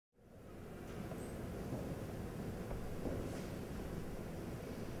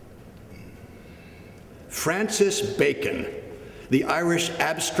Francis Bacon, the Irish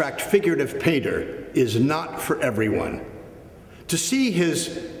abstract figurative painter, is not for everyone. To see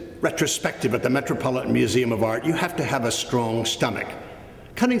his retrospective at the Metropolitan Museum of Art, you have to have a strong stomach.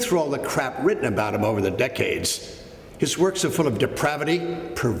 Cutting through all the crap written about him over the decades, his works are full of depravity,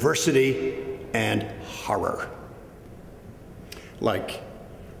 perversity, and horror. Like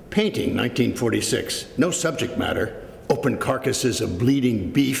Painting, 1946, no subject matter, open carcasses of bleeding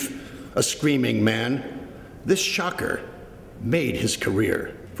beef, a screaming man. This shocker made his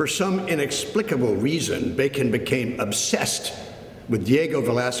career. For some inexplicable reason, Bacon became obsessed with Diego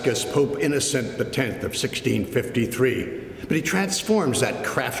Velázquez, Pope Innocent X of 1653. But he transforms that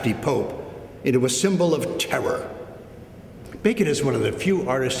crafty pope into a symbol of terror. Bacon is one of the few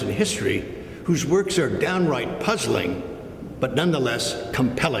artists in history whose works are downright puzzling, but nonetheless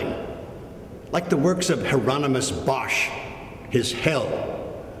compelling. Like the works of Hieronymus Bosch, his Hell,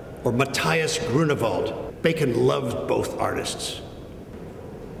 or Matthias Grunewald, Bacon loved both artists.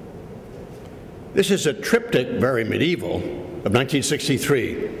 This is a triptych, very medieval, of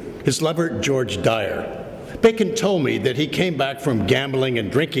 1963, his lover George Dyer. Bacon told me that he came back from gambling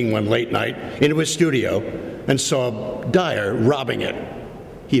and drinking one late night into his studio and saw Dyer robbing it.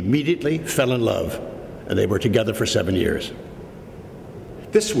 He immediately fell in love, and they were together for 7 years.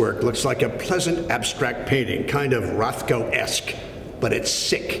 This work looks like a pleasant abstract painting, kind of Rothko-esque, but it's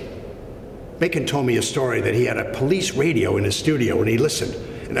sick. Bacon told me a story that he had a police radio in his studio and he listened.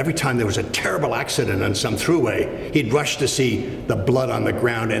 And every time there was a terrible accident on some thruway, he'd rush to see the blood on the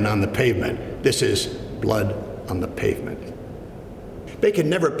ground and on the pavement. This is blood on the pavement. Bacon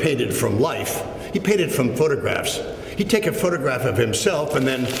never painted from life. He painted from photographs. He'd take a photograph of himself and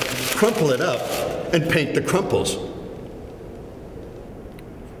then crumple it up and paint the crumples.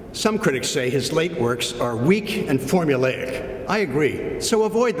 Some critics say his late works are weak and formulaic. I agree, so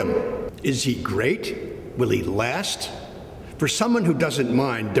avoid them. Is he great? Will he last? For someone who doesn't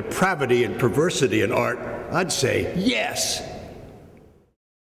mind depravity and perversity in art, I'd say yes.